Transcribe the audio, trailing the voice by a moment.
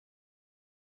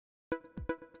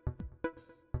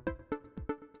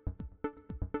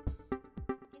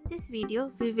In this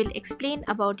video, we will explain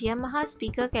about Yamaha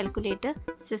speaker calculator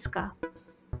CISSCA.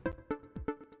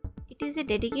 It is a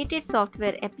dedicated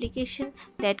software application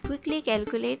that quickly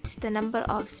calculates the number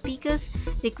of speakers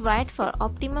required for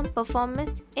optimum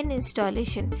performance in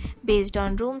installation based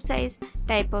on room size,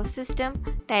 type of system,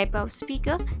 type of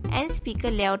speaker, and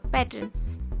speaker layout pattern.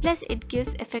 Plus, it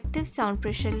gives effective sound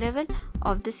pressure level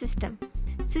of the system.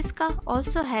 CISSCA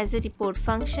also has a report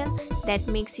function that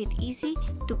makes it easy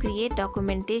to create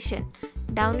documentation,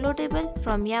 downloadable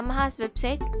from Yamaha's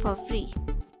website for free.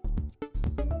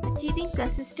 Achieving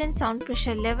consistent sound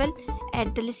pressure level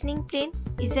at the listening plane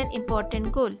is an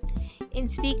important goal in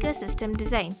speaker system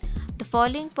design. The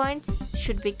following points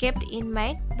should be kept in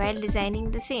mind while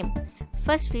designing the same.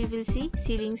 First, we will see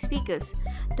ceiling speakers.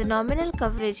 The nominal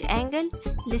coverage angle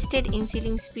listed in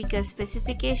ceiling speaker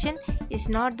specification is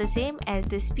not the same as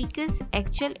the speaker's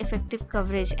actual effective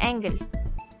coverage angle.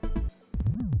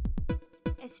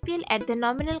 SPL at the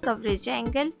nominal coverage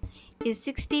angle is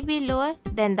 6 dB lower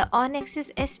than the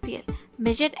on-axis SPL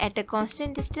measured at a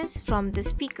constant distance from the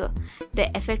speaker.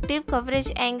 The effective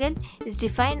coverage angle is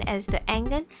defined as the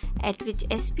angle at which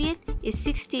SPL is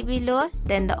 6 dB lower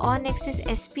than the on-axis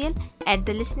SPL at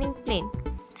the listening plane.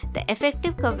 The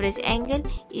effective coverage angle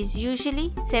is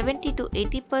usually 70 to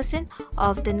 80%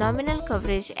 of the nominal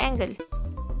coverage angle.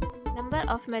 Number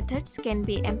of methods can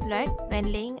be employed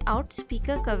when laying out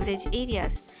speaker coverage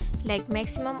areas like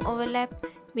maximum overlap,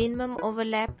 minimum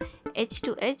overlap, edge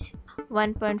to edge,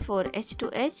 1.4 edge to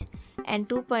edge, and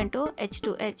 2.0 edge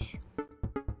to edge.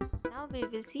 Now we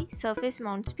will see surface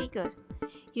mount speaker.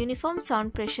 Uniform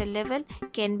sound pressure level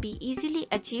can be easily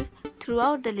achieved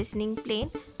throughout the listening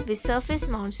plane with surface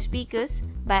mount speakers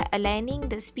by aligning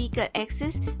the speaker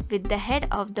axis with the head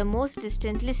of the most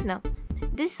distant listener.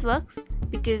 This works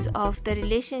because of the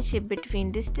relationship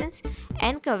between distance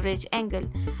and coverage angle.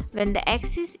 When the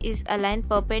axis is aligned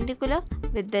perpendicular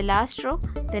with the last row,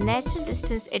 the natural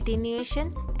distance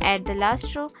attenuation at the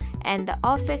last row and the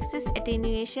off-axis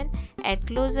attenuation at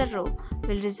closer row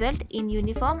will result in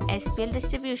uniform SPL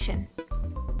distribution.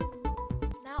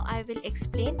 Now I will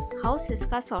explain how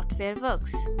CISSCA software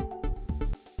works.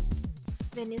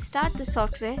 When you start the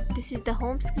software, this is the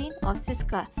home screen of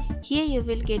CISSCA. Here you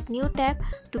will get new tab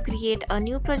to create a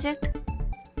new project,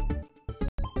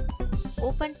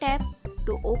 open tab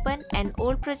to open an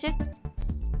old project,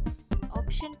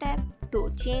 option tab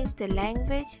to change the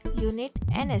language, unit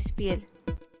and SPL.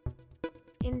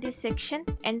 In this section,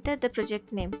 enter the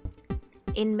project name.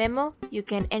 In memo, you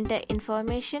can enter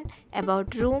information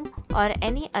about room or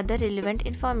any other relevant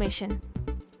information.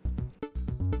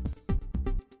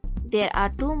 There are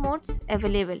two modes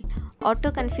available.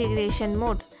 Auto configuration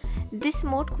mode. This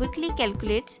mode quickly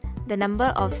calculates the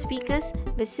number of speakers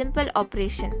with simple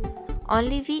operation.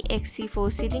 Only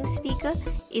VXC4 ceiling speaker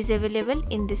is available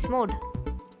in this mode.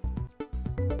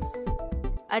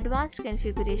 Advanced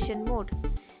configuration mode.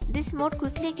 This mode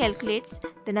quickly calculates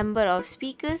the number of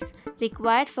speakers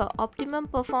required for optimum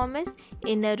performance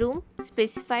in a room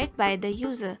specified by the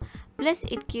user. Plus,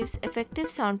 it gives effective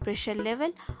sound pressure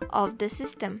level of the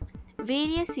system.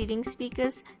 Various ceiling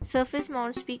speakers, surface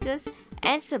mount speakers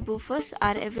and subwoofers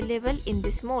are available in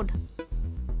this mode.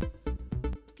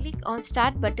 Click on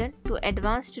Start button to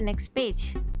advance to next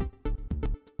page.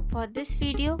 For this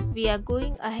video, we are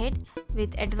going ahead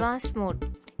with advanced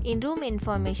mode. In room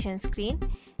information screen,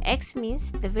 X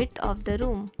means the width of the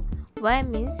room, Y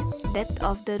means depth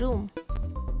of the room,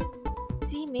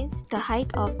 Z means the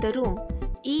height of the room,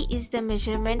 E is the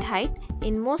measurement height.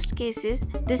 In most cases,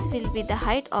 this will be the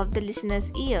height of the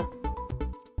listener's ear.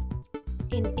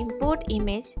 In import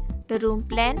image, the room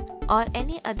plan or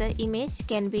any other image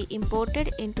can be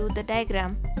imported into the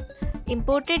diagram.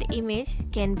 Imported image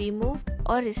can be moved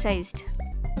or resized.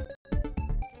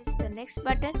 Press the next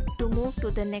button to move to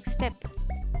the next step.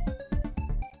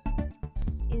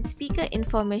 In speaker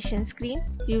information screen,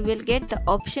 you will get the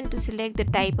option to select the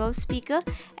type of speaker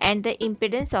and the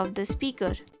impedance of the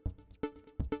speaker.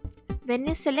 When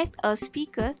you select a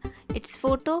speaker, its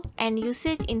photo and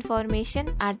usage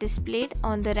information are displayed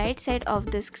on the right side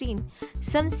of the screen.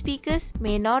 Some speakers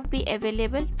may not be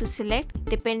available to select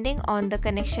depending on the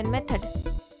connection method.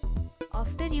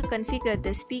 After you configure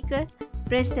the speaker,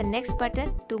 press the next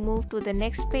button to move to the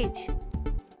next page.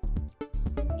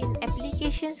 In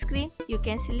application screen, you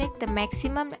can select the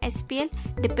maximum SPL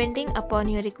depending upon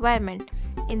your requirement.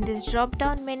 In this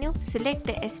drop-down menu, select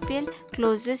the SPL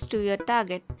closest to your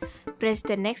target. Press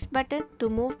the next button to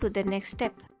move to the next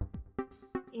step.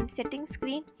 In settings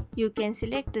screen, you can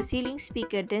select the ceiling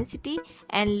speaker density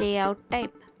and layout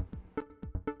type.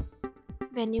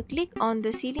 When you click on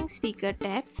the ceiling speaker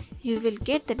tab, you will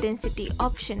get the density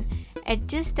option.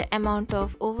 Adjust the amount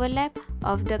of overlap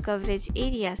of the coverage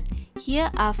areas. Here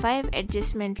are 5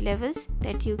 adjustment levels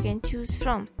that you can choose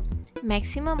from.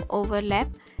 Maximum overlap,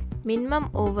 minimum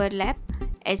overlap,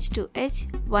 edge to edge,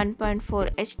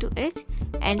 1.4 edge to edge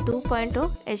and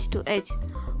 2.0 edge to edge.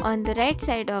 On the right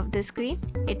side of the screen,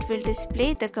 it will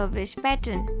display the coverage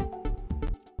pattern.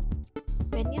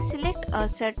 When you select a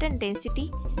certain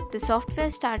density, the software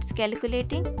starts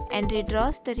calculating and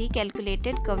redraws the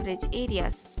recalculated coverage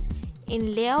areas.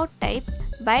 In layout type,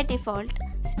 by default,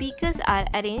 speakers are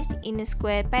arranged in a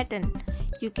square pattern.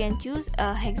 You can choose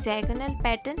a hexagonal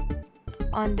pattern.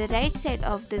 On the right side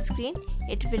of the screen,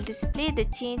 it will display the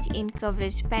change in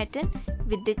coverage pattern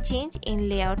with the change in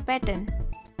layout pattern.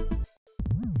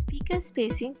 Speaker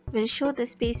spacing will show the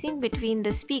spacing between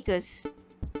the speakers.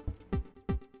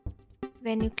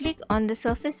 When you click on the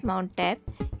Surface Mount tab,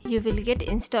 you will get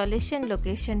Installation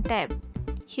Location tab.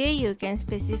 Here you can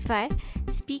specify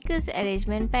speakers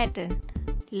arrangement pattern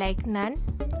like none,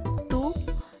 2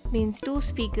 means 2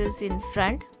 speakers in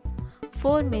front,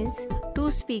 4 means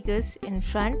 2 speakers in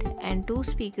front and 2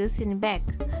 speakers in back.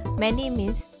 Many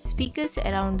means speakers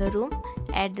around the room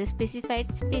at the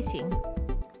specified spacing.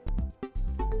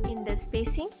 In the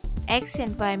spacing, X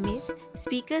and Y means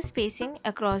speaker spacing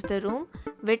across the room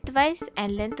widthwise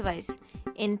and lengthwise.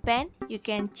 In pan, you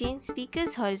can change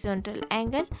speaker's horizontal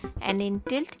angle, and in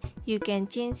tilt, you can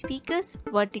change speaker's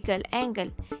vertical angle.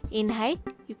 In height,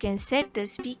 you can set the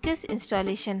speaker's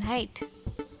installation height.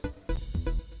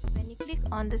 When you click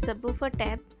on the subwoofer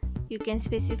tab, you can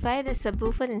specify the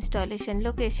subwoofer installation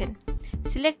location.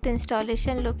 Select the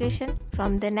installation location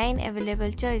from the 9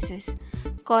 available choices.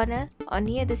 Corner or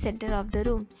near the center of the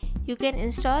room. You can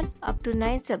install up to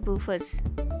 9 subwoofers.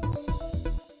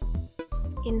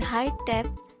 In Height tab,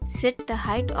 set the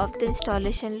height of the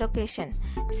installation location.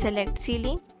 Select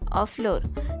ceiling or floor.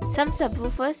 Some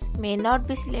subwoofers may not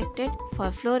be selected for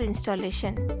floor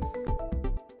installation.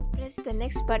 Press the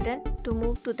next button to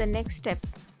move to the next step.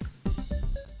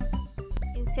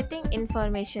 In Setting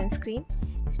Information screen,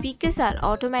 speakers are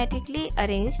automatically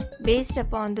arranged based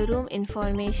upon the room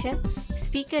information,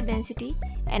 speaker density,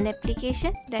 and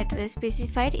application that were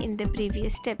specified in the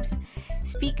previous steps.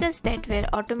 Speakers that were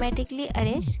automatically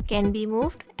arranged can be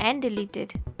moved and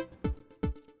deleted.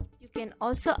 You can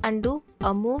also undo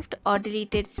a moved or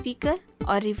deleted speaker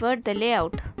or revert the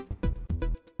layout.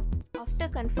 After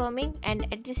confirming and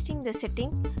adjusting the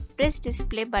setting, press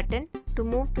Display button to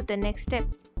move to the next step.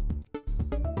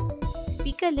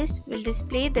 Speaker list will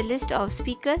display the list of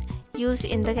speakers used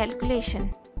in the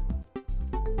calculation.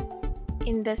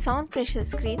 In the sound pressure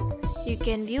screen, you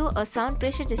can view a sound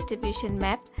pressure distribution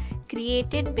map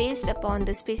created based upon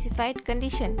the specified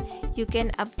condition. You can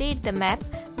update the map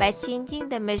by changing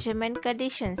the measurement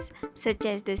conditions such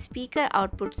as the speaker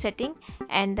output setting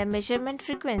and the measurement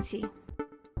frequency.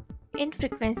 In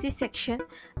frequency section,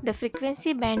 the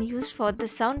frequency band used for the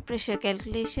sound pressure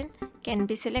calculation can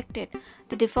be selected.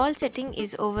 The default setting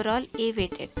is overall A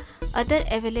weighted. Other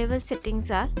available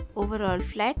settings are overall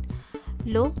flat,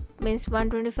 low means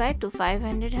 125 to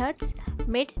 500 Hz,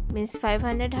 mid means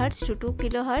 500 Hz to 2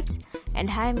 kHz, and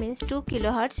high means 2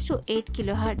 kHz to 8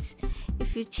 kHz.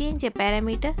 If you change a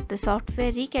parameter, the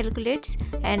software recalculates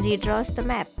and redraws the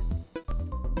map.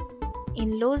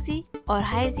 In Low Z or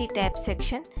High Z tab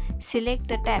section, select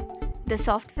the tab. The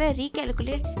software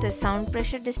recalculates the sound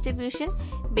pressure distribution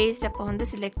based upon the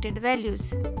selected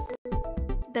values.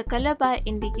 The color bar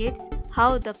indicates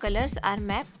how the colors are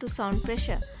mapped to sound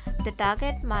pressure. The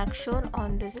target mark shown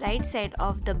on the right side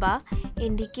of the bar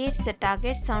indicates the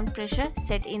target sound pressure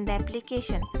set in the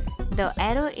application. The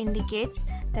arrow indicates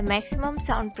the maximum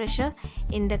sound pressure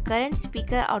in the current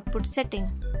speaker output setting.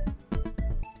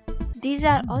 These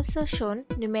are also shown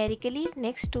numerically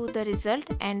next to the result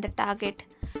and the target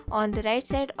on the right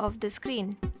side of the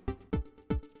screen.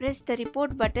 Press the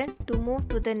Report button to move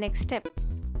to the next step.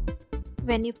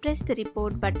 When you press the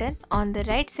Report button on the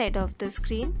right side of the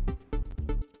screen,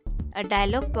 a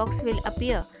dialog box will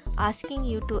appear asking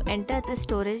you to enter the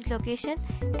storage location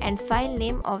and file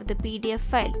name of the PDF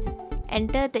file.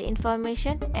 Enter the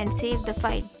information and save the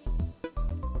file.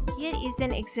 Here is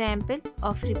an example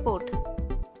of report.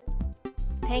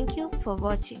 Thank you for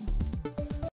watching.